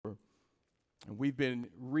And we've been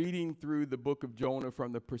reading through the book of Jonah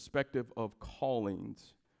from the perspective of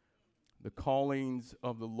callings, the callings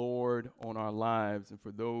of the Lord on our lives. And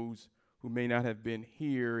for those who may not have been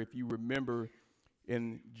here, if you remember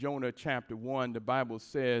in Jonah chapter 1, the Bible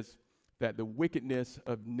says that the wickedness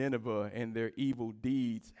of Nineveh and their evil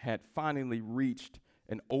deeds had finally reached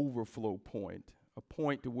an overflow point, a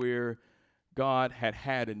point to where God had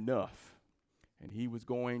had enough. And he was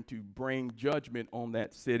going to bring judgment on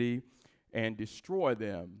that city and destroy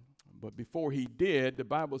them. But before he did, the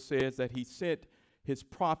Bible says that he sent his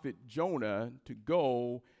prophet Jonah to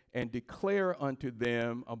go and declare unto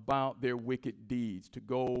them about their wicked deeds, to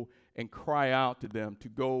go and cry out to them, to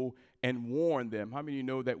go and warn them. How many of you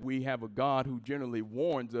know that we have a God who generally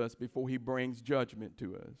warns us before he brings judgment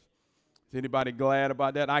to us? Is anybody glad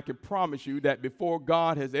about that? I can promise you that before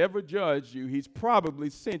God has ever judged you, he's probably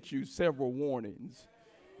sent you several warnings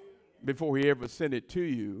before he ever sent it to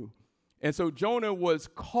you. And so Jonah was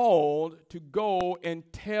called to go and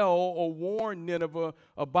tell or warn Nineveh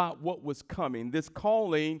about what was coming. This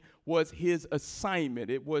calling was his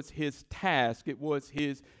assignment. It was his task. It was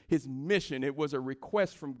his mission. It was a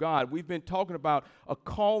request from God. We've been talking about a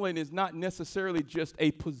calling is not necessarily just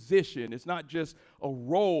a position. It's not just a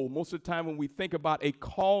role. Most of the time when we think about a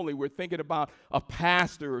calling, we're thinking about a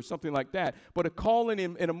pastor or something like that. But a calling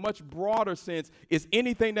in a much broader sense is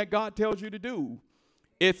anything that God tells you to do.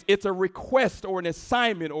 It's a request or an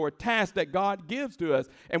assignment or a task that God gives to us.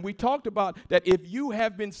 And we talked about that if you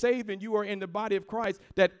have been saved and you are in the body of Christ,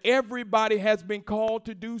 that everybody has been called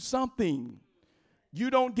to do something.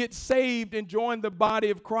 You don't get saved and join the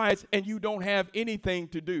body of Christ and you don't have anything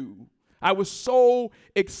to do. I was so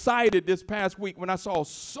excited this past week when I saw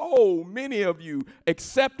so many of you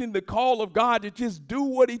accepting the call of God to just do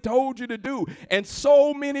what he told you to do. And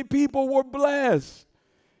so many people were blessed.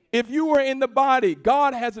 If you are in the body,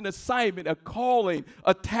 God has an assignment, a calling,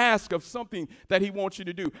 a task of something that he wants you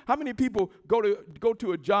to do. How many people go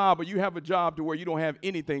to a job or you have a job to where you don't have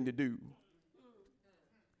anything to do?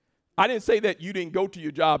 I didn't say that you didn't go to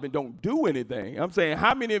your job and don't do anything. I'm saying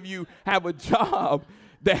how many of you have a job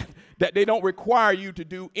that they don't require you to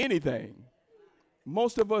do anything?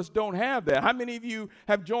 Most of us don't have that. How many of you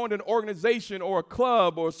have joined an organization or a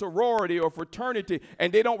club or a sorority or fraternity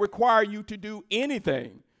and they don't require you to do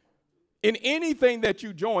anything? In anything that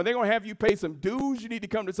you join, they're going to have you pay some dues. You need to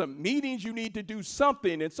come to some meetings. You need to do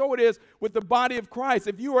something. And so it is with the body of Christ.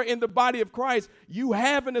 If you are in the body of Christ, you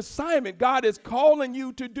have an assignment. God is calling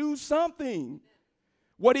you to do something.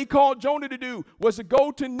 What he called Jonah to do was to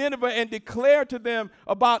go to Nineveh and declare to them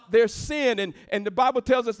about their sin. And the Bible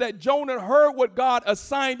tells us that Jonah heard what God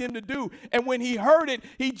assigned him to do. And when he heard it,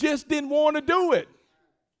 he just didn't want to do it.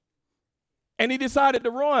 And he decided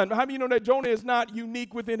to run. How many of you know that Jonah is not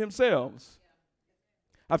unique within himself?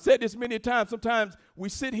 I've said this many times. Sometimes we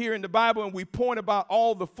sit here in the Bible and we point about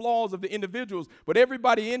all the flaws of the individuals, but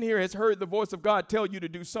everybody in here has heard the voice of God tell you to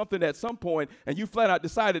do something at some point, and you flat out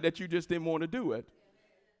decided that you just didn't want to do it.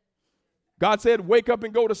 God said, wake up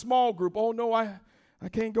and go to small group. Oh, no, I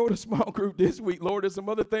can't go to small group this week, Lord. There's some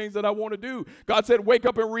other things that I want to do. God said, wake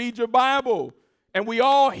up and read your Bible. And we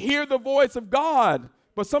all hear the voice of God.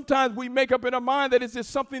 But sometimes we make up in our mind that it's just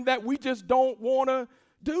something that we just don't want to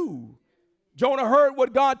do. Jonah heard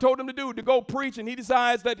what God told him to do, to go preach, and he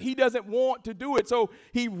decides that he doesn't want to do it. So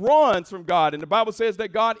he runs from God. And the Bible says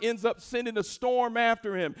that God ends up sending a storm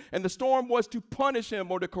after him. And the storm was to punish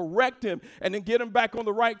him or to correct him and then get him back on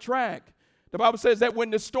the right track. The Bible says that when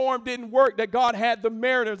the storm didn't work, that God had the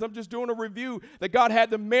mariners. I'm just doing a review. That God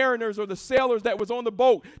had the mariners or the sailors that was on the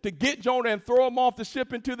boat to get Jonah and throw him off the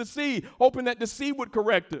ship into the sea, hoping that the sea would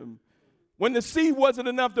correct him. When the sea wasn't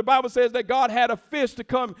enough, the Bible says that God had a fish to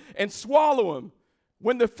come and swallow him.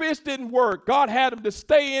 When the fish didn't work, God had him to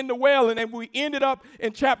stay in the whale. And then we ended up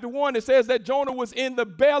in chapter 1. It says that Jonah was in the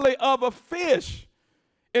belly of a fish.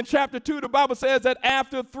 In chapter 2, the Bible says that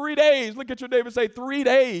after 3 days, look at your neighbor and say 3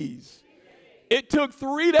 days. It took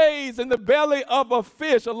 3 days in the belly of a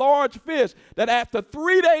fish, a large fish, that after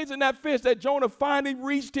 3 days in that fish that Jonah finally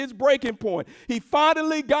reached his breaking point. He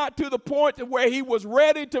finally got to the point to where he was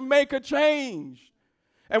ready to make a change.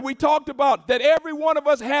 And we talked about that every one of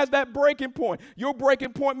us has that breaking point. Your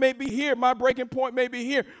breaking point may be here. My breaking point may be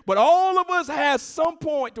here. But all of us has some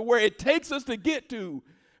point to where it takes us to get to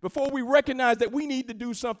before we recognize that we need to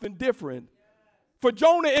do something different. For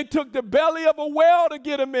Jonah, it took the belly of a whale to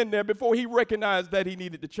get him in there before he recognized that he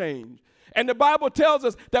needed to change. And the Bible tells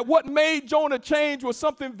us that what made Jonah change was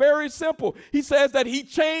something very simple. He says that he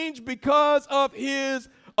changed because of his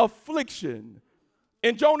affliction.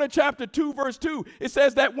 In Jonah chapter 2, verse 2, it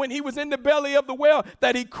says that when he was in the belly of the whale,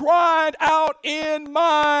 that he cried out in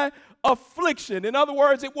my affliction. In other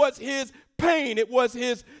words, it was his pain. It was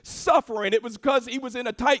his suffering. It was because he was in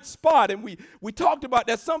a tight spot. And we talked about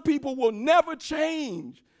that some people will never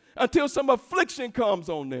change until some affliction comes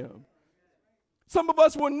on them. Some of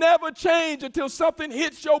us will never change until something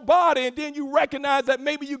hits your body and then you recognize that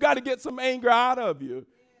maybe you got to get some anger out of you.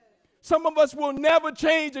 Some of us will never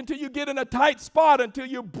change until you get in a tight spot, until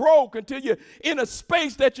you're broke, until you're in a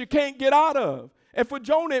space that you can't get out of. And for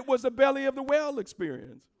Jonah, it was the belly of the whale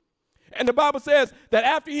experience. And the Bible says that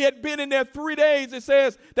after he had been in there 3 days, it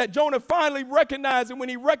says that Jonah finally recognized, and when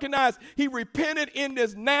he recognized, he repented in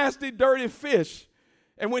this nasty, dirty fish.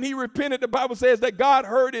 And when he repented, the Bible says that God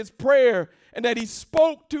heard his prayer and that he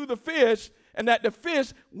spoke to the fish and that the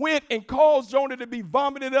fish went and caused Jonah to be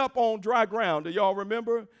vomited up on dry ground. Do y'all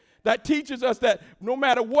remember? That teaches us that no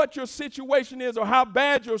matter what your situation is or how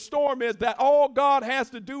bad your storm is, that all God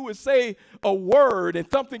has to do is say a word and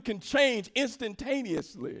something can change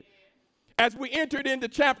instantaneously. As we entered into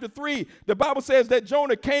chapter 3, the Bible says that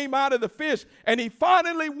Jonah came out of the fish and he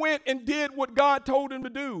finally went and did what God told him to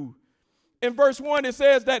do. In verse 1, it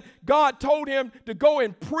says that God told him to go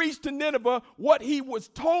and preach to Nineveh what he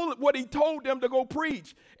told them to go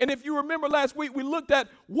preach. And if you remember last week, we looked at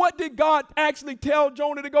what did God actually tell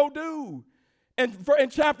Jonah to go do. And in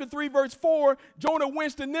chapter 3, verse 4, Jonah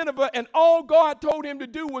went to Nineveh, and all God told him to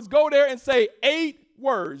do was go there and say 8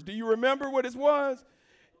 words. Do you remember what it was?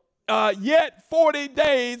 Yet 40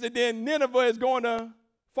 days, and then Nineveh is going to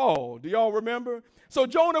fall. Do y'all remember? So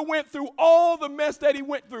Jonah went through all the mess that he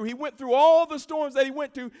went through. He went through all the storms that he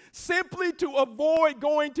went through simply to avoid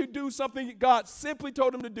going to do something that God simply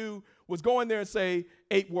told him to do, was go in there and say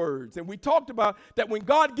 8 words. And we talked about that when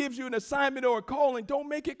God gives you an assignment or a calling, don't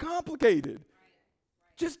make it complicated.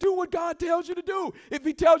 Just do what God tells you to do. If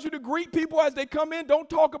he tells you to greet people as they come in, don't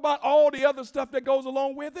talk about all the other stuff that goes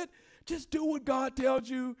along with it. Just do what God tells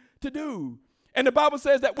you to do. And the Bible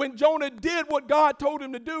says that when Jonah did what God told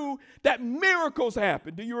him to do, that miracles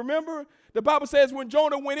happened. Do you remember? The Bible says when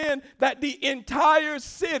Jonah went in, that the entire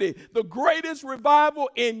city, the greatest revival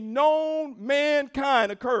in known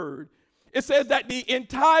mankind occurred. It says that the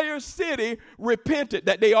entire city repented,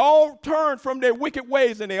 that they all turned from their wicked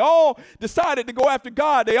ways and they all decided to go after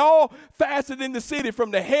God. They all fasted in the city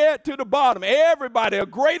from the head to the bottom. Everybody, a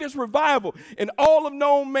greatest revival in all of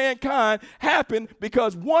known mankind happened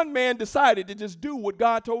because one man decided to just do what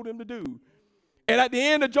God told him to do. And at the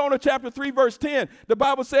end of Jonah chapter 3, verse 10, the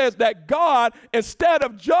Bible says that God, instead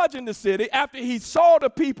of judging the city, after he saw the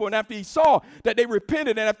people and after he saw that they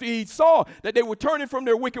repented and after he saw that they were turning from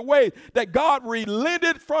their wicked ways, that God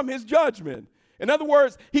relented from his judgment. In other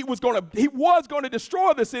words, he was going to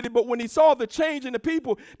destroy the city, but when he saw the change in the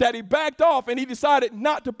people, that he backed off and he decided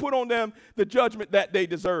not to put on them the judgment that they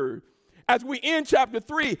deserved. As we end chapter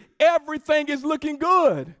 3, everything is looking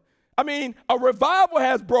good. I mean, a revival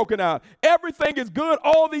has broken out. Everything is good.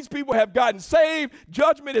 All these people have gotten saved.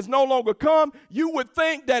 Judgment has no longer come. You would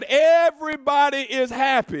think that everybody is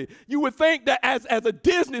happy. You would think that as a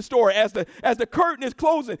Disney story, as the curtain is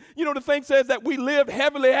closing, you know, the thing says that we live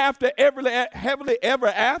heavily ever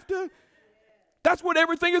after. That's what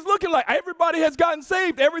everything is looking like. Everybody has gotten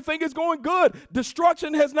saved. Everything is going good.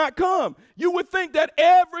 Destruction has not come. You would think that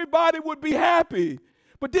everybody would be happy.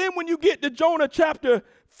 But then when you get to Jonah chapter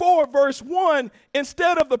 4, verse 1,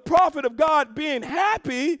 instead of the prophet of God being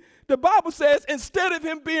happy, the Bible says instead of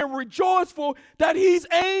him being rejoiceful, that he's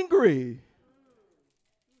angry.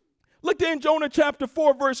 Look there in Jonah chapter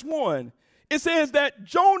 4, verse 1. It says that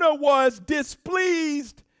Jonah was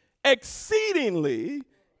displeased exceedingly,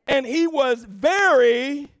 and he was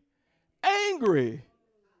very angry.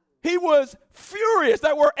 He was furious.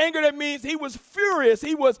 That word anger, that means he was furious.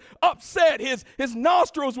 He was upset. His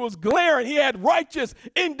nostrils was glaring. He had righteous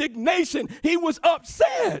indignation. He was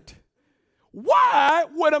upset. Why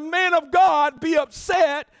would a man of God be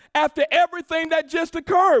upset after everything that just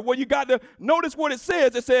occurred? Well, you got to notice what it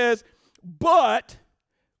says. It says, but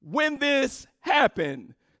when this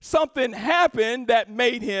happened, something happened that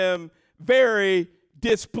made him very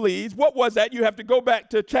displeased. What was that? You have to go back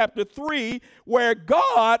to chapter 3 where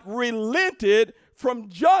God relented from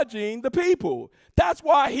judging the people. That's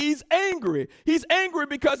why he's angry. He's angry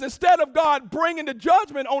because instead of God bringing the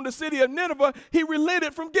judgment on the city of Nineveh, he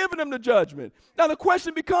relented from giving them the judgment. Now the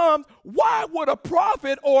question becomes, why would a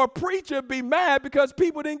prophet or a preacher be mad because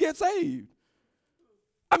people didn't get saved?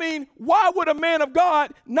 I mean, why would a man of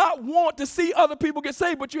God not want to see other people get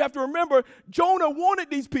saved? But you have to remember, Jonah wanted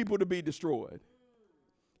these people to be destroyed.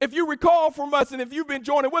 If you recall from us, and if you've been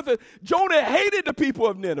joining with us, Jonah hated the people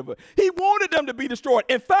of Nineveh. He wanted them to be destroyed.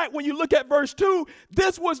 In fact, when you look at verse 2,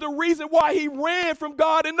 this was the reason why he ran from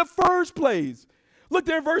God in the first place. Look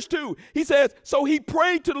there in verse 2. He says, so he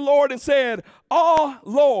prayed to the Lord and said, "Oh,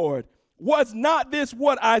 Lord, was not this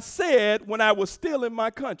what I said when I was still in my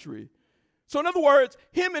country?" So in other words,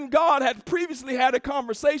 him and God had previously had a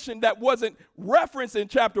conversation that wasn't referenced in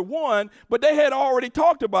chapter 1, but they had already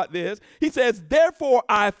talked about this. He says, therefore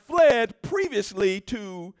I fled previously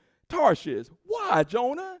to Tarshish. Why,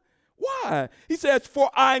 Jonah? Why? He says,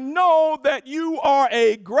 for I know that you are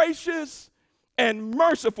a gracious and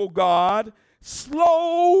merciful God,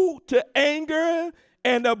 slow to anger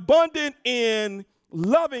and abundant in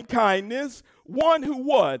loving kindness, one who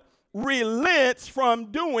what? Relents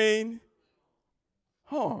from doing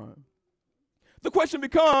harm. The question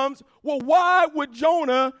becomes, well, why would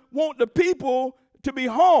Jonah want the people to be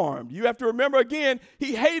harmed? You have to remember again,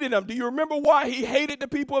 he hated them. Do you remember why he hated the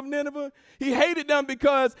people of Nineveh? He hated them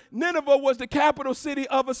because Nineveh was the capital city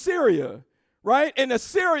of Assyria, right? And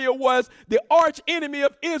Assyria was the arch enemy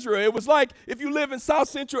of Israel. It was like if you live in South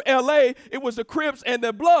Central LA, it was the Crips and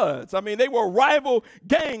the Bloods. I mean, they were rival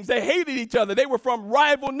gangs. They hated each other. They were from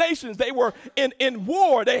rival nations. They were in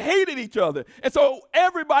war. They hated each other. And so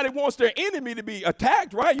everybody wants their enemy to be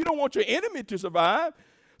attacked, right? You don't want your enemy to survive.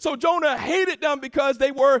 So Jonah hated them because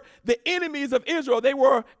they were the enemies of Israel. They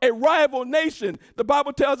were a rival nation. The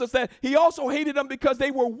Bible tells us that he also hated them because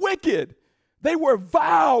they were wicked. They were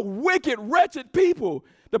vile, wicked, wretched people.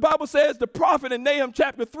 The Bible says, the prophet in Nahum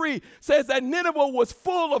chapter 3 says that Nineveh was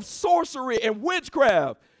full of sorcery and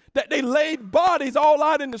witchcraft, that they laid bodies all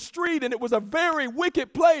out in the street, and it was a very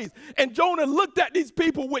wicked place. And Jonah looked at these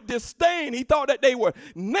people with disdain. He thought that they were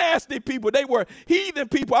nasty people. They were heathen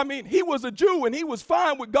people. I mean, he was a Jew, and he was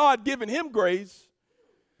fine with God giving him grace.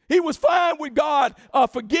 He was fine with God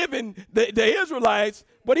forgiving the Israelites,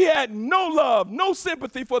 but he had no love, no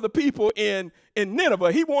sympathy for the people in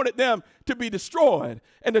Nineveh. He wanted them to be destroyed.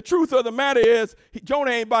 And the truth of the matter is,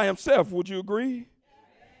 Jonah ain't by himself. Would you agree?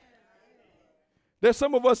 There's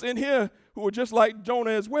some of us in here who are just like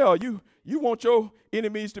Jonah as well. You want your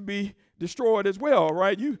enemies to be destroyed as well,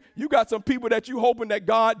 right? You got some people that you hoping that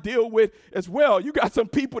God deal with as well. You got some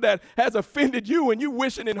people that has offended you, and you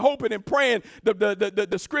wishing and hoping and praying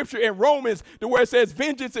the scripture in Romans where it says,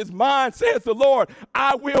 vengeance is mine, says the Lord,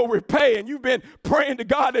 I will repay. And you've been praying to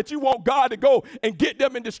God that you want God to go and get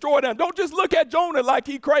them and destroy them. Don't just look at Jonah like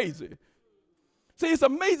he crazy. See, it's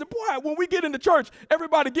amazing. Boy, when we get into church,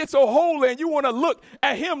 everybody gets so holy, and you want to look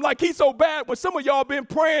at him like he's so bad. When some of y'all been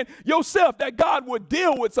praying yourself that God would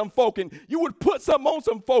deal with some folk, and you would put something on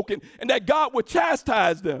some folk, and that God would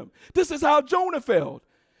chastise them. This is how Jonah felt.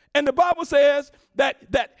 And the Bible says that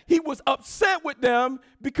he was upset with them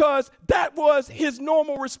because that was his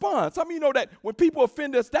normal response. I mean, you know that when people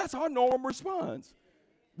offend us, that's our normal response.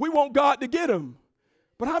 We want God to get them.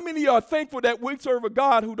 But how many of you are thankful that we serve a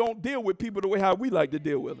God who don't deal with people the way how we like to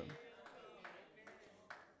deal with them?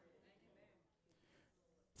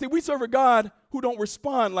 See, we serve a God who don't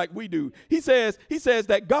respond like we do. He says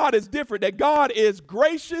that God is different, that God is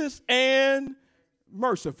gracious and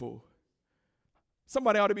merciful.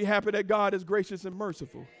 Somebody ought to be happy that God is gracious and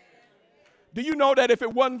merciful. Do you know that if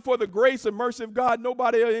it wasn't for the grace and mercy of God,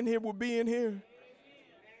 nobody in here would be in here?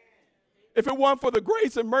 If it weren't for the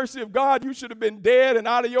grace and mercy of God, you should have been dead and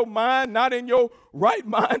out of your mind, not in your right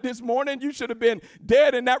mind this morning. You should have been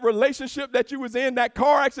dead in that relationship that you was in, that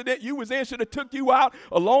car accident you was in should have took you out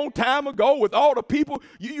a long time ago with all the people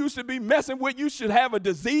you used to be messing with. You should have a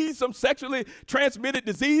disease, some sexually transmitted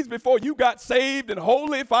disease before you got saved and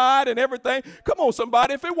holified and everything. Come on,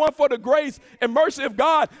 somebody. If it weren't for the grace and mercy of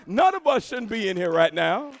God, none of us shouldn't be in here right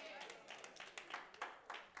now.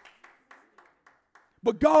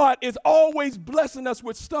 But God is always blessing us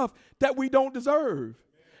with stuff that we don't deserve.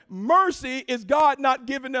 Mercy is God not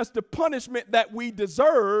giving us the punishment that we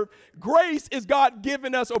deserve. Grace is God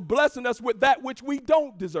giving us or blessing us with that which we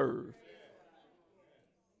don't deserve.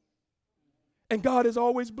 And God is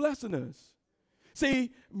always blessing us. See,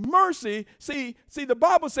 mercy, the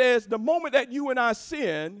Bible says the moment that you and I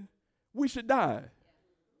sin, we should die.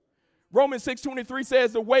 Romans 6:23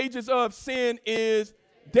 says the wages of sin is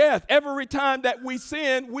death. Every time that we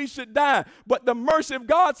sin, we should die. But the mercy of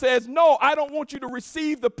God says, no, I don't want you to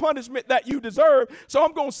receive the punishment that you deserve. So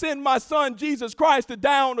I'm going to send my son, Jesus Christ, to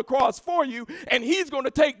die on the cross for you. And he's going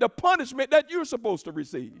to take the punishment that you're supposed to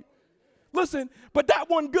receive. Listen, but that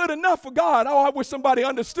wasn't good enough for God. Oh, I wish somebody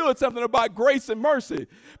understood something about grace and mercy.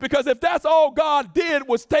 Because if that's all God did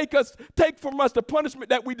was take from us the punishment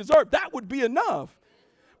that we deserve, that would be enough.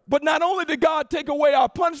 But not only did God take away our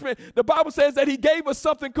punishment, the Bible says that he gave us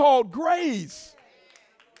something called grace.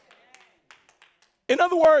 In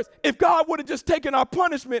other words, if God would have just taken our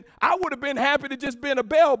punishment, I would have been happy to just be a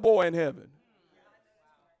bellboy in heaven.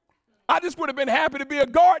 I just would have been happy to be a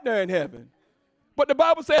gardener in heaven. But the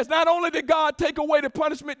Bible says not only did God take away the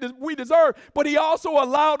punishment that we deserve, but he also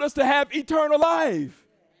allowed us to have eternal life.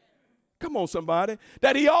 Come on, somebody.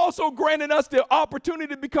 That he also granted us the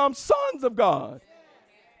opportunity to become sons of God.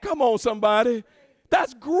 Come on, somebody.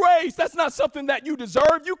 That's grace. That's not something that you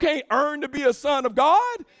deserve. You can't earn to be a son of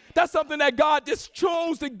God. That's something that God just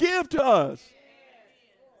chose to give to us.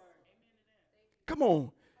 Come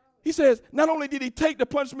on. He says, not only did he take the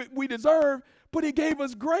punishment we deserve, but he gave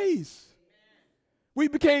us grace. We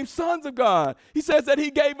became sons of God. He says that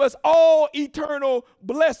he gave us all eternal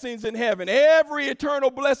blessings in heaven. Every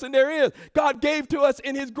eternal blessing there is, God gave to us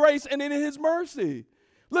in his grace and in his mercy.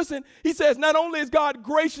 Listen, he says not only is God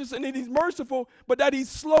gracious and he's merciful, but that he's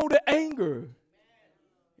slow to anger.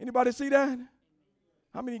 Anybody see that?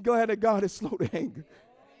 How many glad that God is slow to anger?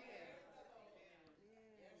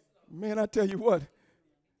 Man, I tell you what,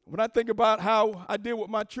 when I think about how I deal with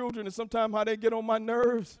my children and sometimes how they get on my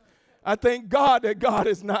nerves, I thank God that God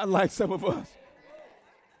is not like some of us.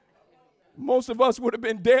 Most of us would have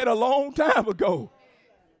been dead a long time ago.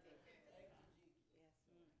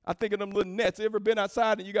 I think of them little nets. You ever been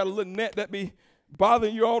outside and you got a little net that be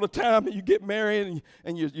bothering you all the time and you get married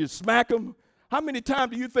and you smack them? How many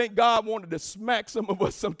times do you think God wanted to smack some of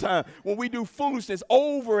us sometime when we do foolishness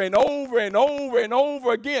over and over and over and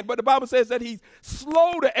over again? But the Bible says that he's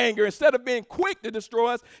slow to anger. Instead of being quick to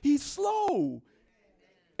destroy us, he's slow.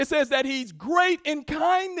 It says that he's great in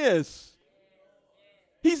kindness.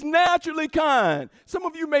 He's naturally kind. Some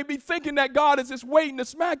of you may be thinking that God is just waiting to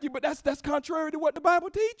smack you, but that's contrary to what the Bible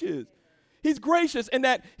teaches. He's gracious in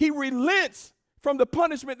that he relents from the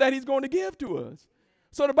punishment that he's going to give to us.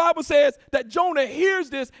 So the Bible says that Jonah hears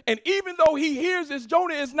this, and even though he hears this,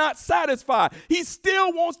 Jonah is not satisfied. He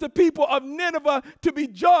still wants the people of Nineveh to be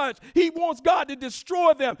judged. He wants God to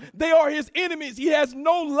destroy them. They are his enemies. He has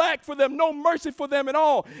no lack for them, no mercy for them at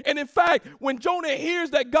all. And in fact, when Jonah hears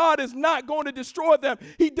that God is not going to destroy them,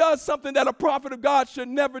 he does something that a prophet of God should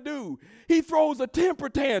never do. He throws a temper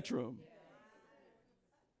tantrum.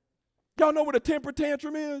 Y'all know what a temper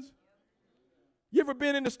tantrum is? You ever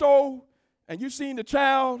been in the store and you seen the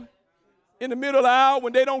child in the middle of the aisle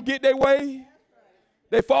when they don't get their way?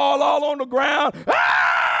 They fall all on the ground. Ah!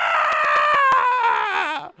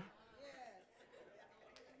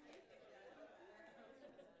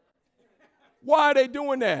 Why are they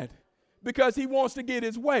doing that? Because he wants to get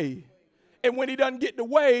his way. And when he doesn't get the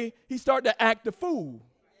way, he starts to act a fool.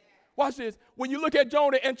 Watch this. When you look at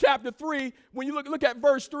Jonah in chapter 3, when you look at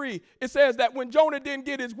verse 3, it says that when Jonah didn't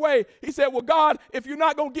get his way, he said, well, God, if you're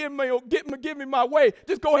not going to give me my way,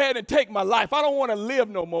 just go ahead and take my life. I don't want to live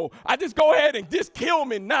no more. I just go ahead and just kill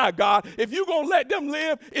me now, God. If you're going to let them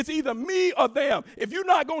live, it's either me or them. If you're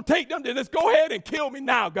not going to take them, then just go ahead and kill me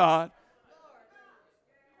now, God.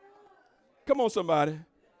 Come on, somebody.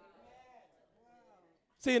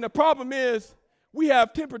 See, and the problem is we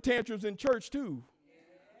have temper tantrums in church too.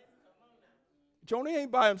 Jonah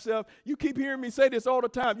ain't by himself. You keep hearing me say this all the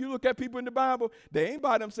time. You look at people in the Bible, they ain't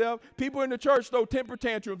by themselves. People in the church throw temper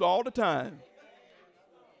tantrums all the time.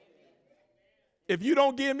 If you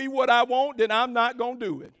don't give me what I want, then I'm not going to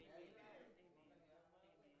do it.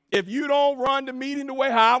 If you don't run the meeting the way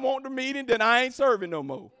how I want the meeting, then I ain't serving no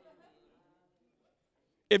more.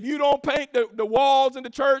 If you don't paint the walls in the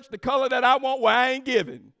church the color that I want, well, I ain't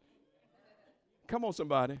giving. Come on,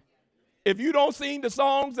 somebody. If you don't sing the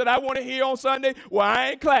songs that I want to hear on Sunday, well, I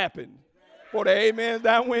ain't clapping. For the amens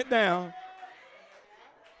that went down.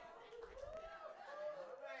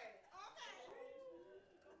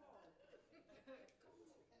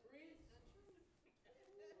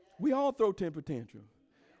 We all throw temper tantrum.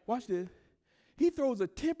 Watch this. He throws a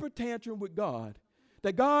temper tantrum with God.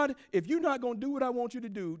 That God, if you're not going to do what I want you to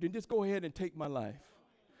do, then just go ahead and take my life.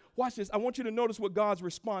 Watch this. I want you to notice what God's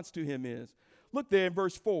response to him is. Look there in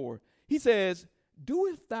verse 4. He says,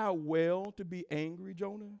 doest thou well to be angry,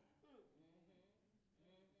 Jonah?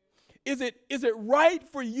 Is it right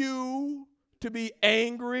for you to be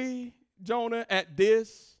angry, Jonah, at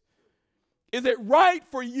this? Is it right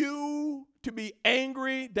for you to be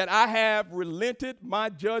angry that I have relented my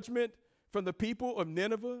judgment from the people of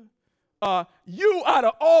Nineveh? You out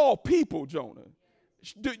of all people, Jonah,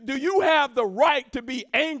 do you have the right to be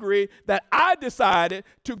angry that I decided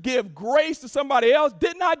to give grace to somebody else?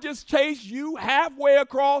 Didn't I just chase you halfway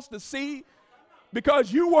across the sea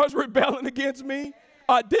because you was rebelling against me?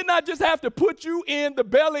 Didn't I just have to put you in the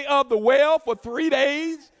belly of the whale for 3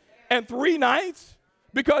 days and 3 nights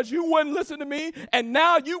because you wouldn't listen to me? And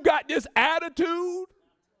now you got this attitude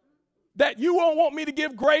that you won't want me to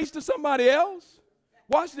give grace to somebody else?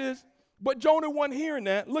 Watch this. But Jonah wasn't hearing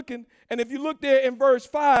that, looking. And if you look there in verse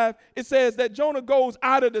 5, it says that Jonah goes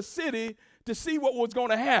out of the city to see what was going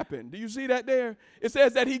to happen. Do you see that there? It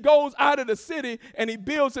says that he goes out of the city and he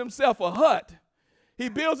builds himself a hut. He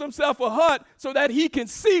builds himself a hut so that he can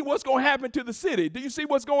see what's going to happen to the city. Do you see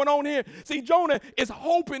what's going on here? See, Jonah is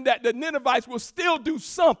hoping that the Ninevites will still do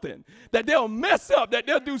something, that they'll mess up, that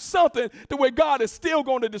they'll do something to where God is still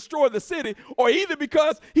going to destroy the city, or either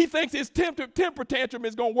because he thinks his temper tantrum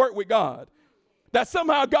is going to work with God, that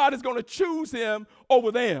somehow God is going to choose him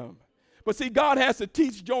over them. But see, God has to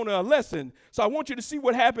teach Jonah a lesson. So I want you to see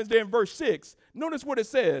what happens there in verse 6. Notice what it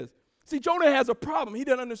says. See, Jonah has a problem. He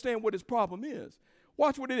doesn't understand what his problem is.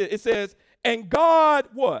 Watch what it is. It says, and God,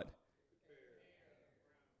 what?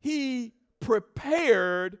 He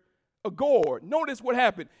prepared a gourd. Notice what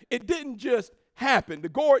happened. It didn't just happen. The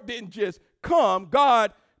gourd didn't just come.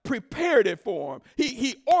 God prepared it for him.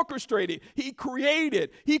 He orchestrated, he created,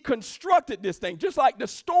 he constructed this thing. Just like the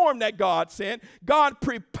storm that God sent, God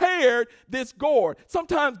prepared this gourd.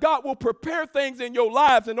 Sometimes God will prepare things in your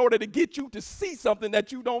lives in order to get you to see something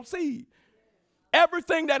that you don't see.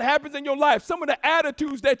 Everything that happens in your life, some of the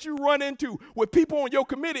attitudes that you run into with people on your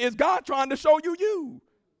committee is God trying to show you.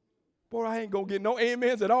 Boy, I ain't going to get no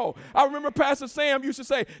amens at all. I remember Pastor Sam used to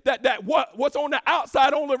say that what's on the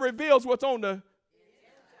outside only reveals what's on the.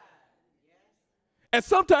 And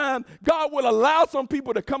sometimes God will allow some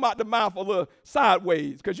people to come out the mouth a little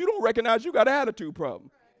sideways because you don't recognize you got an attitude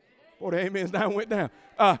problem. Boy, the amens down went down.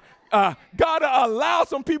 God will allow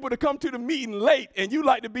some people to come to the meeting late and you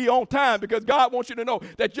like to be on time because God wants you to know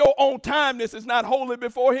that your on timeness is not holy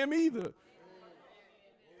before him either.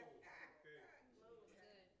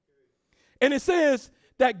 And it says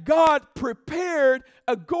that God prepared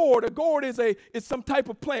a gourd. A gourd is some type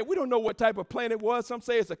of plant. We don't know what type of plant it was. Some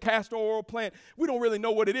say it's a castor oil plant. We don't really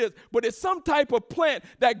know what it is. But it's some type of plant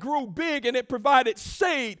that grew big and it provided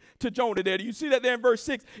shade to Jonah there. Do you see that there in verse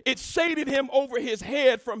 6? It shaded him over his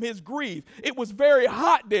head from his grief. It was very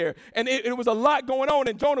hot there. And it was a lot going on.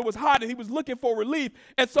 And Jonah was hot and he was looking for relief.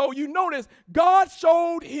 And so you notice God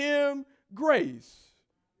showed him grace.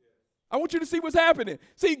 I want you to see what's happening.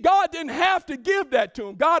 See, God didn't have to give that to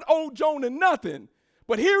him. God owed Jonah nothing.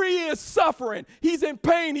 But here he is suffering. He's in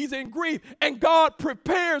pain. He's in grief. And God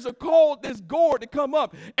prepares this gourd to come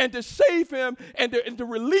up and to save him and to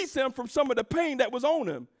release him from some of the pain that was on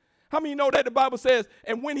him. How many know that the Bible says,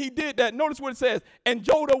 and when he did that, notice what it says, and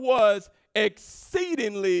Jonah was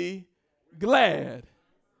exceedingly glad.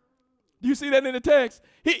 Do you see that in the text?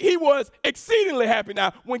 He was exceedingly happy.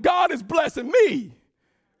 Now, when God is blessing me,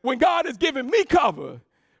 when God is giving me cover,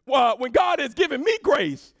 when God is giving me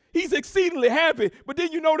grace, he's exceedingly happy. But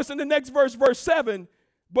then you notice in the next verse, verse 7,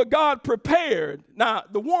 but God prepared. Now,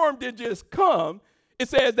 the worm didn't just come. It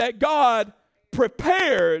says that God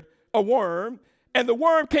prepared a worm, and the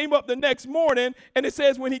worm came up the next morning, and it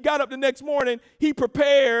says when he got up the next morning, he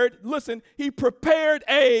prepared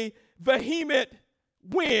a vehement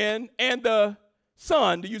wind and the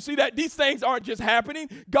sun. Do you see that? These things aren't just happening.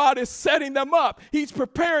 God is setting them up. He's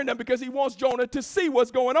preparing them because he wants Jonah to see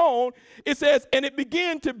what's going on. It says, and it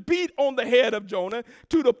began to beat on the head of Jonah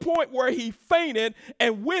to the point where he fainted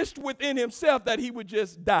and wished within himself that he would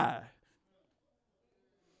just die.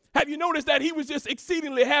 Have you noticed that he was just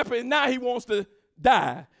exceedingly happy and now he wants to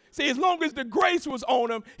die? See, as long as the grace was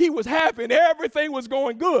on him, he was happy and everything was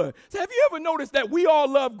going good. So have you ever noticed that we all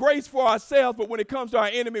love grace for ourselves, but when it comes to our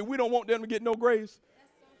enemy, we don't want them to get no grace?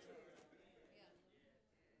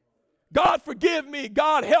 God, forgive me.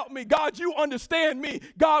 God, help me. God, you understand me.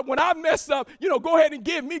 God, when I mess up, go ahead and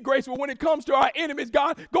give me grace. But when it comes to our enemies,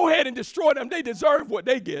 God, go ahead and destroy them. They deserve what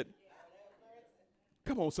they get.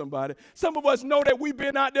 Come on, somebody. Some of us know that we've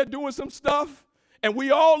been out there doing some stuff. And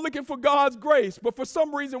we all looking for God's grace. But for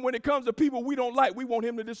some reason, when it comes to people we don't like, we want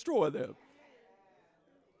him to destroy them.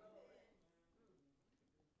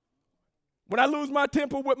 When I lose my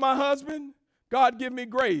temper with my husband, God give me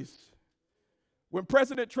grace. When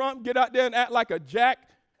President Trump get out there and act like a jack.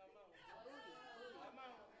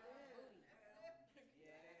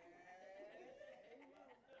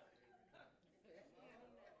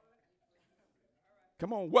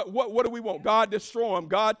 Come on, what do we want? God destroy him.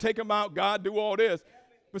 God take him out. God do all this.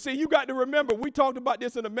 But see, you got to remember, we talked about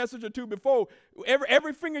this in a message or two before.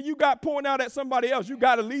 Every finger you got pointing out at somebody else, you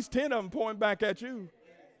got at least 10 of them pointing back at you.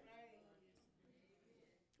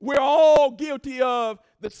 We're all guilty of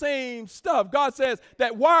the same stuff. God says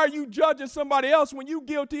that why are you judging somebody else when you're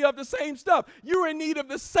guilty of the same stuff? You're in need of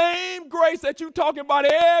the same grace that you're talking about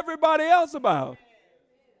everybody else about.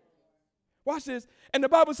 Watch this. And the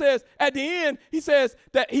Bible says at the end, he says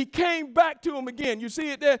that he came back to him again. You see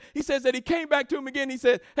it there? He says that he came back to him again. He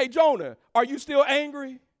said, hey, Jonah, are you still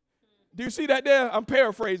angry? Do you see that there? I'm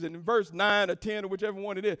paraphrasing in verse 9 or 10 or whichever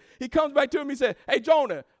one it is. He comes back to him. He said, hey,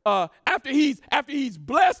 Jonah, after he's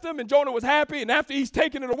blessed him and Jonah was happy, and after he's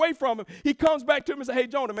taken it away from him, he comes back to him and says, hey,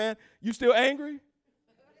 Jonah, man, you still angry?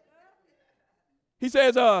 He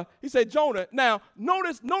said, Jonah, now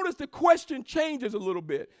notice the question changes a little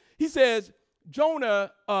bit. He says,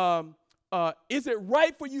 Jonah, is it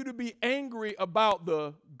right for you to be angry about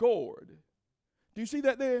the gourd? Do you see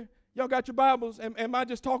that there? Y'all got your Bibles? Am I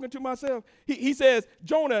just talking to myself? He says,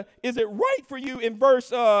 Jonah, is it right for you in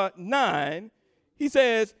verse 9? He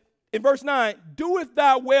says, in verse 9, doeth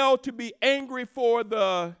thou well to be angry for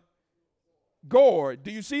the gourd?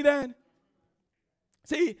 Do you see that?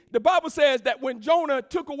 See, the Bible says that when Jonah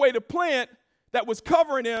took away the plant that was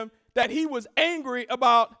covering him, that he was angry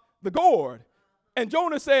about the gourd. And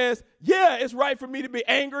Jonah says, yeah, it's right for me to be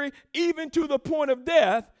angry, even to the point of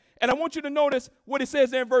death. And I want you to notice what it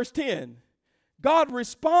says there in verse 10. God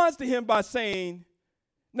responds to him by saying,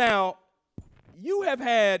 now, you have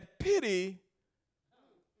had pity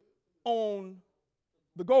on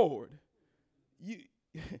the gourd.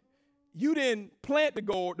 You didn't plant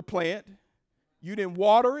the plant. You didn't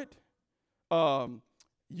water it.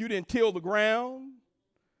 You didn't till the ground.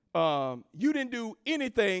 You didn't do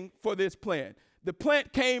anything for this plant. The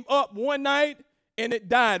plant came up one night and it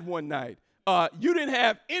died one night. You didn't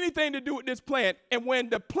have anything to do with this plant. And when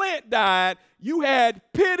the plant died, you had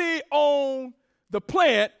pity on the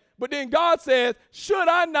plant. But then God says, should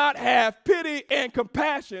I not have pity and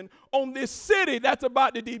compassion on this city that's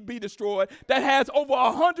about to be destroyed, that has over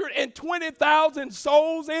 120,000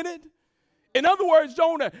 souls in it? In other words,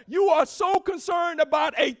 Jonah, you are so concerned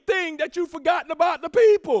about a thing that you've forgotten about the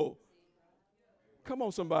people. Come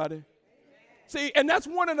on, somebody. See, and that's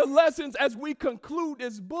one of the lessons as we conclude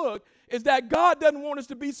this book, is that God doesn't want us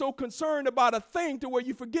to be so concerned about a thing to where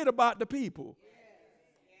you forget about the people.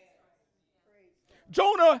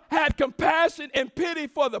 Jonah had compassion and pity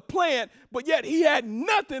for the plant, but yet he had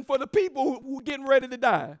nothing for the people who were getting ready to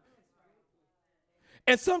die.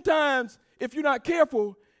 And sometimes, if you're not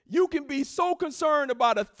careful, you can be so concerned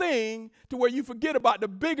about a thing to where you forget about the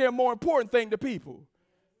bigger and more important thing to people.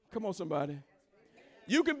 Come on, somebody.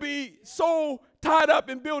 You can be so tied up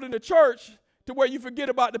in building the church to where you forget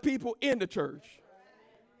about the people in the church.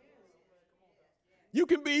 You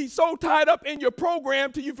can be so tied up in your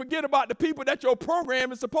program till you forget about the people that your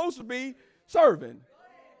program is supposed to be serving.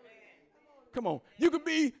 Come on. You can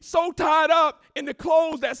be so tied up in the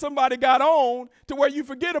clothes that somebody got on to where you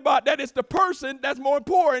forget about that it's the person that's more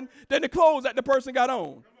important than the clothes that the person got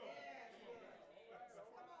on.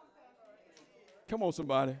 Come on,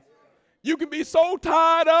 somebody. You can be so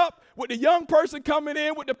tied up with the young person coming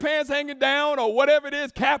in with the pants hanging down or whatever it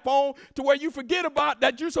is, cap on, to where you forget about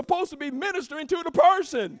that you're supposed to be ministering to the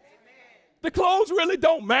person. Amen. The clothes really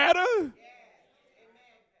don't matter. Yeah.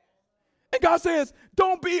 And God says,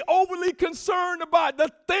 don't be overly concerned about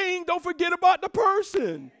the thing. Don't forget about the person.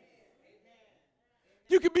 Amen.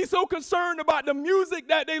 You can be so concerned about the music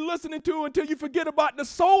that they're listening to until you forget about the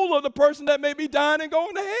soul of the person that may be dying and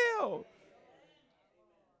going to hell.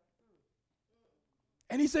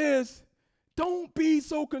 And he says, don't be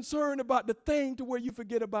so concerned about the thing to where you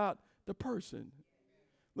forget about the person.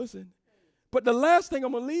 Listen, but the last thing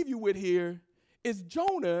I'm going to leave you with here is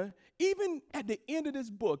Jonah, even at the end of this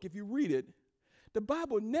book, if you read it, the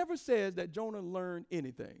Bible never says that Jonah learned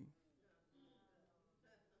anything.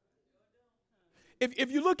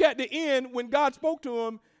 If you look at the end, when God spoke to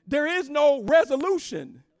him, there is no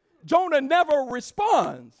resolution. Jonah never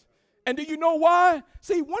responds. And do you know why?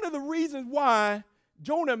 See, one of the reasons why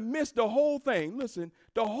Jonah missed the whole thing. Listen,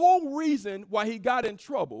 the whole reason why he got in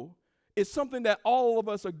trouble is something that all of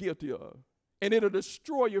us are guilty of, and it'll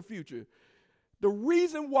destroy your future. The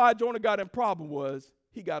reason why Jonah got in problem was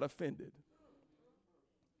he got offended.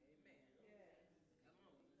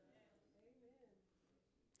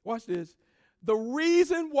 Watch this. The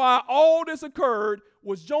reason why all this occurred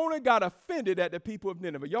was Jonah got offended at the people of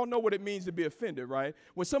Nineveh. Y'all know what it means to be offended, right?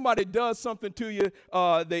 When somebody does something to you,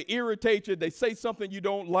 they irritate you, they say something you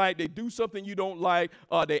don't like, they do something you don't like,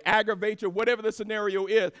 they aggravate you, whatever the scenario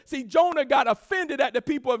is. See, Jonah got offended at the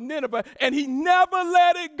people of Nineveh, and he never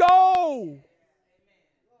let it go.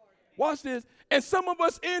 Watch this. And some of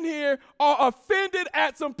us in here are offended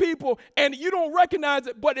at some people, and you don't recognize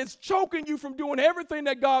it, but it's choking you from doing everything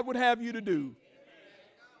that God would have you to do.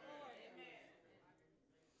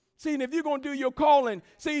 See, and if you're going to do your calling,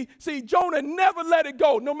 see, Jonah never let it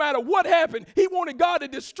go. No matter what happened, he wanted God to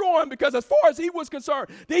destroy him because as far as he was concerned,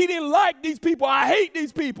 he didn't like these people. I hate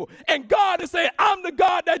these people. And God is saying, I'm the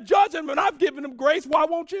God that judges them, and I've given them grace. Why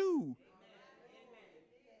won't you?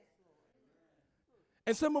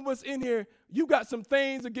 And some of us in here, you got some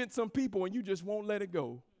things against some people, and you just won't let it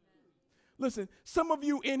go. Listen, some of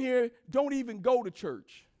you in here don't even go to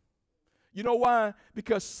church. You know why?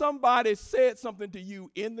 Because somebody said something to you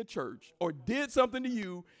in the church or did something to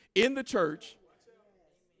you in the church,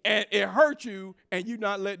 and it hurt you, and you're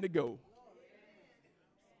not letting it go.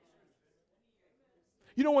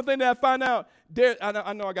 You know one thing that I find out?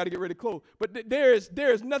 I know I got to get ready to close, but there is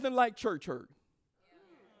nothing like church hurt.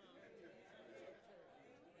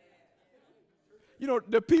 You know,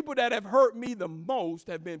 the people that have hurt me the most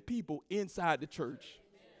have been people inside the church.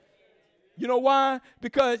 You know why?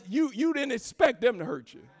 Because you didn't expect them to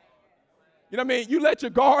hurt you. You know what I mean? You let your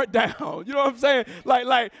guard down. You know what I'm saying?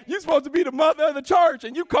 Like you're supposed to be the mother of the church,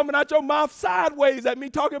 and you coming out your mouth sideways at me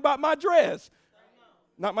talking about my dress.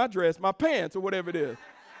 Not my dress, my pants or whatever it is.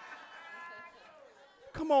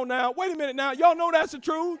 Come on now. Wait a minute now. Y'all know that's the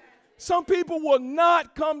truth. Some people will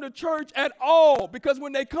not come to church at all because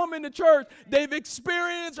when they come into church, they've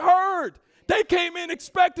experienced hurt. They came in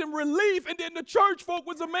expecting relief, and then the church folk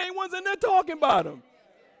was the main ones, and they're talking about them.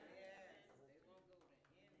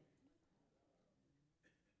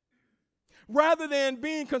 Rather than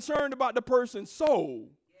being concerned about the person's soul,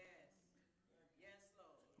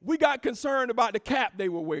 we got concerned about the cap they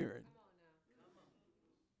were wearing.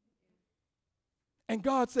 And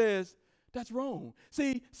God says, that's wrong.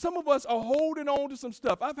 See, some of us are holding on to some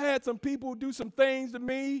stuff. I've had some people do some things to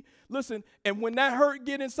me. Listen, and when that hurt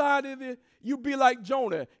get inside of you, you be like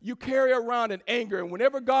Jonah. You carry around an anger, and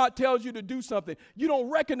whenever God tells you to do something, you don't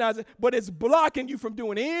recognize it, but it's blocking you from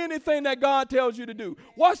doing anything that God tells you to do.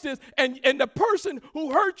 Watch this, and the person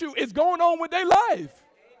who hurt you is going on with their life.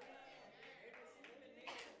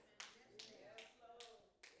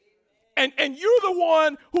 And you're the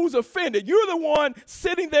one who's offended. You're the one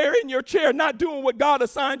sitting there in your chair not doing what God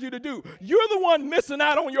assigned you to do. You're the one missing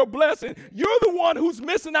out on your blessing. You're the one who's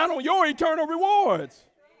missing out on your eternal rewards.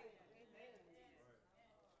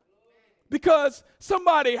 Because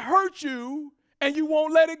somebody hurt you and you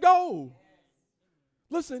won't let it go.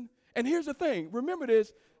 Listen, and here's the thing. Remember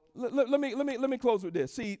this. Let me close with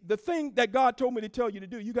this. See, the thing that God told me to tell you to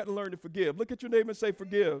do, you got to learn to forgive. Look at your neighbor and say,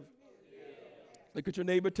 forgive. Look at your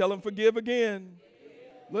neighbor, tell him forgive again.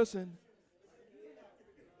 Listen.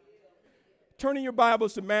 Turning your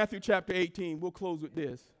Bibles to Matthew chapter 18. We'll close with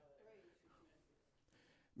this.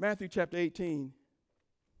 Matthew chapter 18.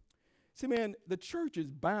 See, man, the church is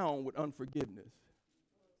bound with unforgiveness.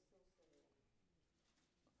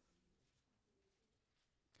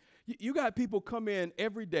 You got people come in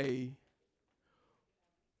every day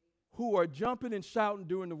who are jumping and shouting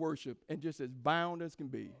during the worship and just as bound as can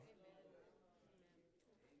be.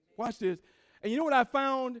 Watch this. And you know what I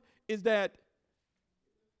found is that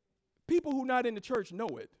people who are not in the church know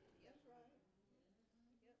it.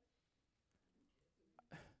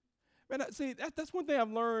 Man, see, that's one thing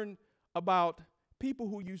I've learned about people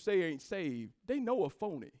who you say ain't saved. They know a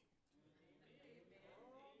phony.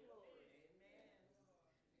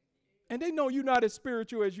 And they know you're not as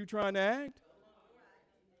spiritual as you're trying to act.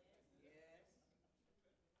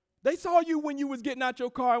 They saw you when you was getting out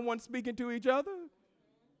your car and wasn't speaking to each other.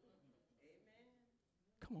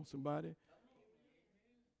 Come on, somebody.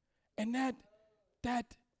 And that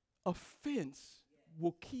offense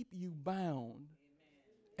will keep you bound.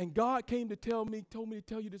 And God told me to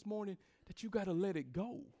tell you this morning that you got to let it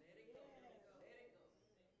go.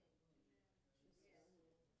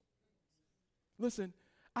 Listen,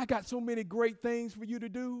 I got so many great things for you to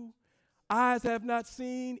do. Eyes have not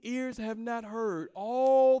seen, ears have not heard,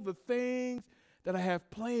 all the things that I have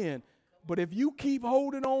planned. But if you keep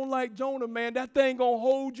holding on like Jonah, man, that thing going to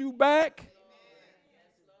hold you back.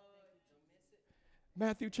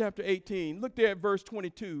 Matthew chapter 18. Look there at verse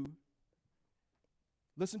 22.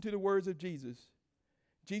 Listen to the words of Jesus.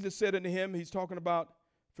 Jesus said unto him, he's talking about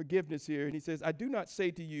forgiveness here, and he says, I do not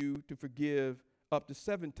say to you to forgive up to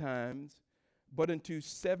 7 times, but unto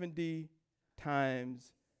 70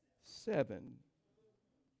 times 7.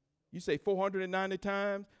 You say 490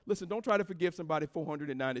 times? Listen, don't try to forgive somebody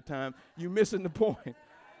 490 times. You're missing the point.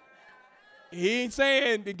 He ain't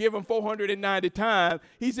saying to give him 490 times.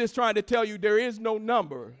 He's just trying to tell you there is no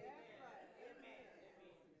number.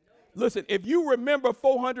 Listen, if you remember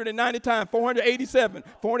 490 times, 487,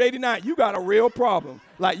 489, you got a real problem.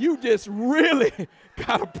 Like you just really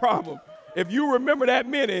got a problem. If you remember that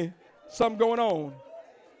many, something going on.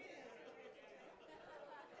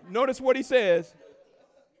 Notice what he says.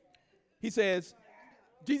 He says,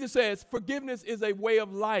 Jesus says, forgiveness is a way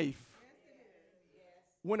of life.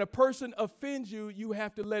 When a person offends you, you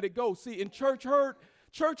have to let it go. See, in church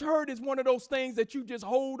hurt is one of those things that you just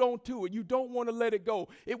hold on to and you don't want to let it go.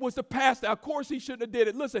 It was the pastor. Of course, he shouldn't have did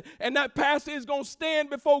it. Listen, and that pastor is going to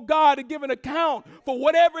stand before God and give an account for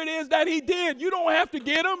whatever it is that he did. You don't have to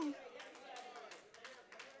get him.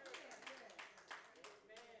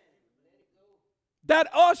 That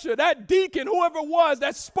usher, that deacon, whoever it was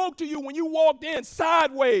that spoke to you when you walked in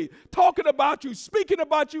sideways, talking about you, speaking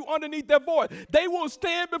about you underneath their voice, they will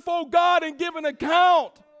stand before God and give an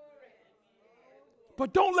account.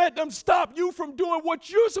 But don't let them stop you from doing what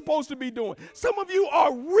you're supposed to be doing. Some of you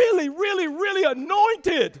are really, really, really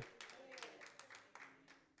anointed.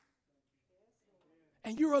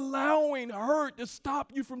 And you're allowing hurt to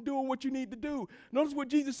stop you from doing what you need to do. Notice what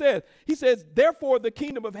Jesus says. He says, therefore, the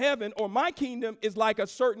kingdom of heaven, or my kingdom, is like a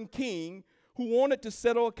certain king who wanted to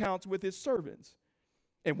settle accounts with his servants.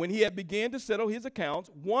 And when he had began to settle his accounts,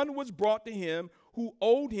 one was brought to him who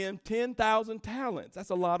owed him 10,000 talents. That's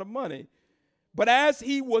a lot of money. But as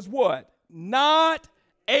he was what? Not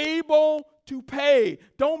able to pay.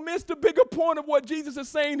 Don't miss the bigger point of what Jesus is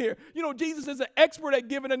saying here. You know, Jesus is an expert at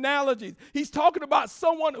giving analogies. He's talking about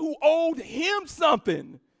someone who owed him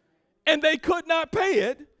something and they could not pay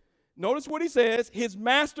it. Notice what he says. His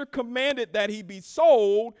master commanded that he be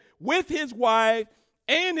sold with his wife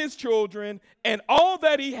and his children and all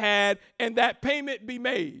that he had, and that payment be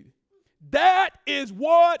made. That is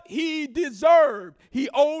what he deserved. He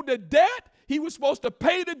owed a debt. He was supposed to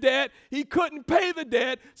pay the debt. He couldn't pay the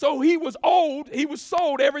debt, so he was owed. He was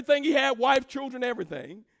sold everything he had, wife, children,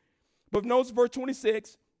 everything. But notice verse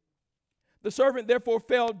 26. The servant therefore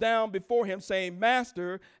fell down before him, saying,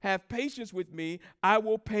 Master, have patience with me. I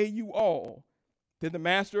will pay you all. Then the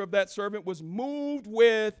master of that servant was moved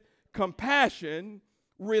with compassion,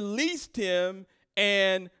 released him,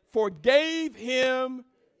 and forgave him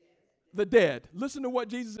the debt. Listen to what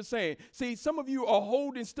Jesus is saying. See, some of you are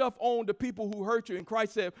holding stuff on to people who hurt you, and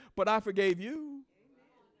Christ said, but I forgave you.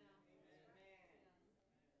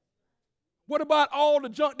 What about all the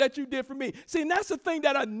junk that you did for me? See, and that's the thing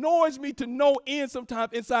that annoys me to no end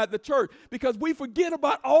sometimes inside the church, because we forget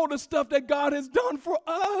about all the stuff that God has done for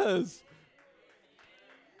us.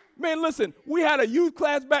 Man, listen, we had a youth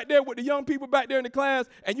class back there with the young people back there in the class.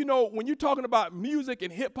 And, you know, when you're talking about music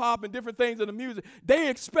and hip hop and different things in the music, they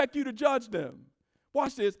expect you to judge them.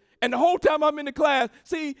 Watch this. And the whole time I'm in the class,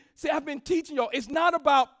 see, I've been teaching y'all, it's not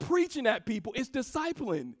about preaching at people, it's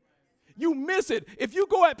discipling. You miss it. If you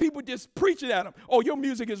go at people just preaching at them, oh, your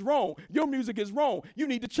music is wrong. Your music is wrong. You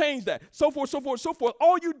need to change that. So forth, so forth, so forth.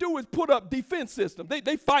 All you do is put up defense system.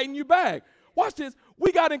 They fighting you back. Watch this.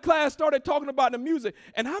 We got in class, started talking about the music.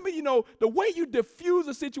 And how many of you know the way you diffuse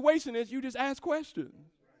a situation is you just ask questions?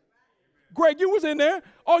 Greg, you was in there.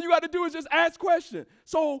 All you got to do is just ask questions.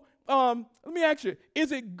 So let me ask you,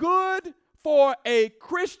 is it good for a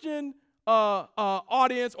Christian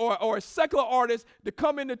audience or a secular artist to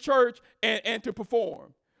come into church and to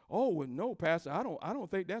perform? Oh, well, no, Pastor, I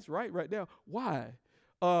don't think that's right now. Why?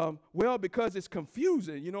 Well, because it's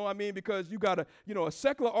confusing, you know what I mean? Because you got a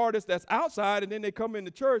secular artist that's outside and then they come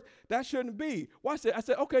into church. That shouldn't be. Watch it. I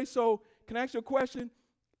said, okay, so can I ask you a question?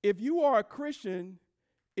 If you are a Christian,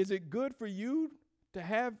 is it good for you to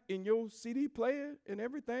have in your CD player and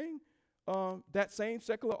everything that same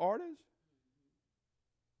secular artist?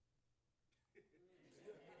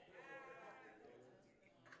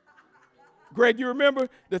 Greg, you remember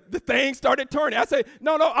the thing started turning. I said,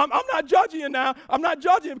 no, I'm not judging you now. I'm not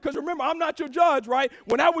judging you because remember, I'm not your judge, right?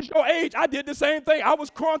 When I was your age, I did the same thing. I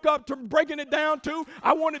was crunk up to breaking it down too.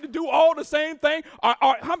 I wanted to do all the same thing.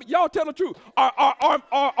 Y'all tell the truth.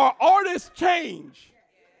 Our artists change.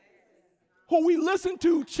 Who we listen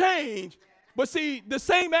to change. But see, the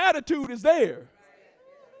same attitude is there.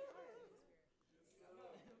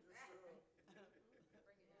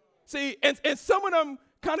 See, and some of them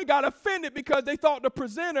kind of got offended because they thought the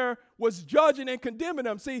presenter was judging and condemning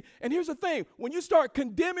them. See, and here's the thing. When you start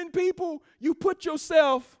condemning people, you put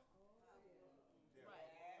yourself.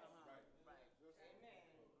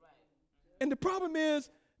 And the problem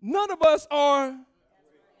is, none of us are.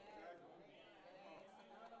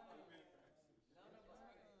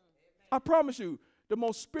 I promise you, the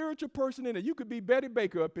most spiritual person in there, you could be Betty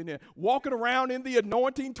Baker up in there, walking around in the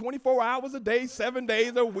anointing 24 hours a day, 7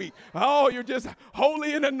 days a week. Oh, you're just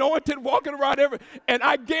holy and anointed, walking around and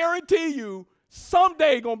I guarantee you,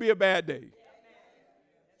 someday going to be a bad day.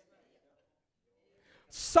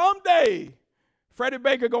 Someday, Freddie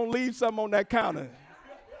Baker going to leave something on that counter.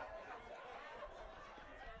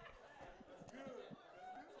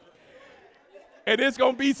 And it's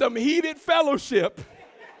going to be some heated fellowship.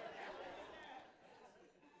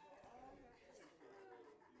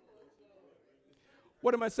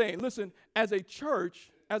 What am I saying? Listen, as a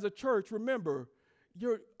church, remember,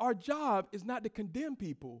 our job is not to condemn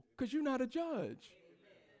people because you're not a judge.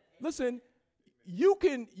 Listen, you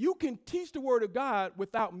can teach the word of God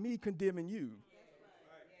without me condemning you.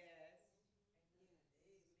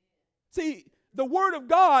 See, the word of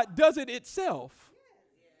God does it itself.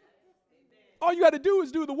 All you got to do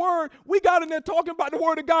is do the word. We got in there talking about the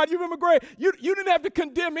word of God. You remember, Greg? You didn't have to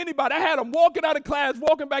condemn anybody. I had them walking out of class,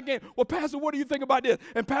 walking back in. Well, Pastor, what do you think about this?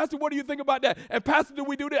 And Pastor, what do you think about that? And Pastor, do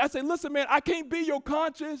we do that? I say, listen, man, I can't be your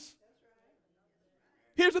conscience.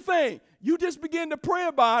 Here's the thing. You just begin to pray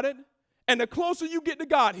about it, and the closer you get to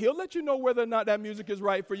God, he'll let you know whether or not that music is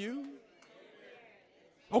right for you.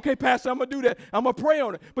 Okay, Pastor, I'm going to do that. I'm going to pray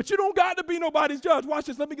on it. But you don't got to be nobody's judge. Watch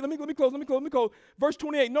this. Let me close. Verse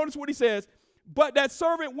 28, notice what he says. But that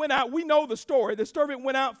servant went out. We know the story. The servant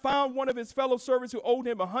went out, found one of his fellow servants who owed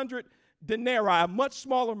him 100 denarii, a much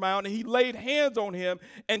smaller amount, and he laid hands on him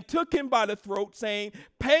and took him by the throat, saying,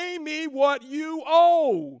 pay me what you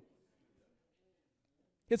owe.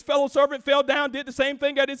 His fellow servant fell down, did the same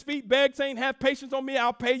thing at his feet, begged, saying, have patience on me,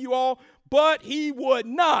 I'll pay you all. But he would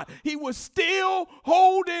not. He was still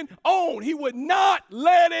holding on. He would not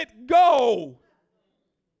let it go.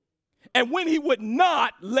 And when he would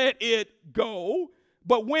not let it go,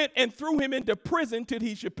 but went and threw him into prison till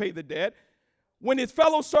he should pay the debt, when his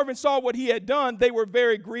fellow servants saw what he had done, they were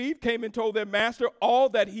very grieved, came and told their master all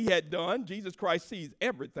that he had done. Jesus Christ sees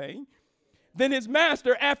everything. Then his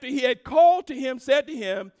master, after he had called to him, said to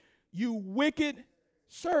him, you wicked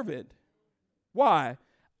servant. Why?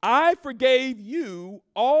 I forgave you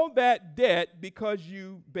all that debt because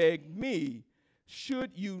you begged me.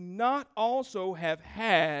 Should you not also have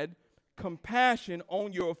had compassion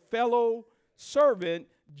on your fellow servant,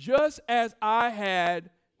 just as I had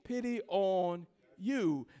pity on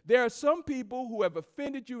you? There are some people who have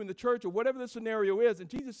offended you in the church or whatever the scenario is, and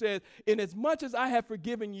Jesus says, in as much as I have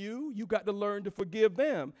forgiven you, you got to learn to forgive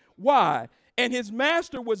them. Why? And his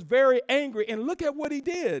master was very angry, and look at what he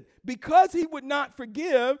did. Because he would not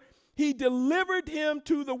forgive, he delivered him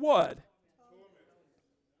to the what?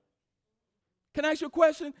 Can I ask you a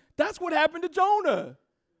question? That's what happened to Jonah.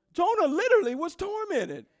 Jonah literally was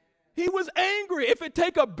tormented. He was angry. If it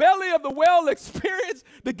take a belly of the well experience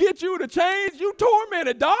to get you to change, you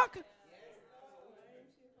tormented, Doc.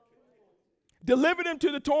 Delivered him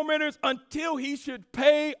to the tormentors until he should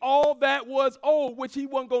pay all that was owed, which he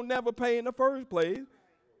wasn't going to never pay in the first place.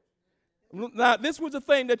 Now, this was the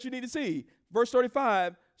thing that you need to see. Verse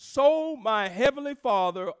 35, so my heavenly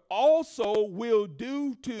Father also will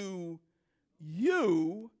do to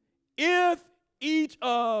you if each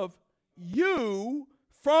of you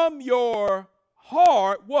from your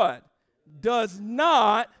heart, what? Does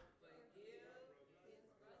not.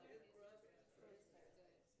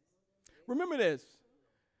 Remember this.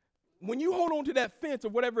 When you hold on to that fence or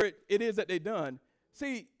whatever it is that they've done,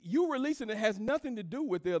 see, you releasing it has nothing to do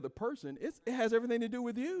with the other person. It has everything to do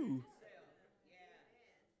with you.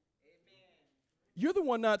 You're the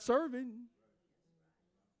one not serving.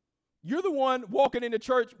 You're the one walking into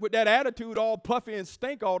church with that attitude all puffy and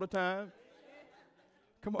stink all the time.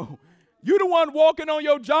 Come on. You're the one walking on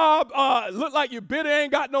your job, look like you're bitter,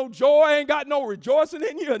 ain't got no joy, ain't got no rejoicing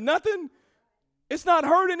in you or nothing. It's not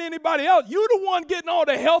hurting anybody else. You're the one getting all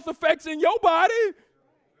the health effects in your body.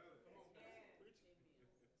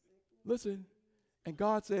 Listen, and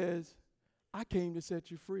God says, I came to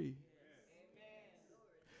set you free.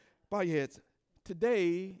 Bow your heads.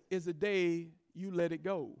 Today is the day you let it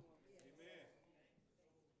go.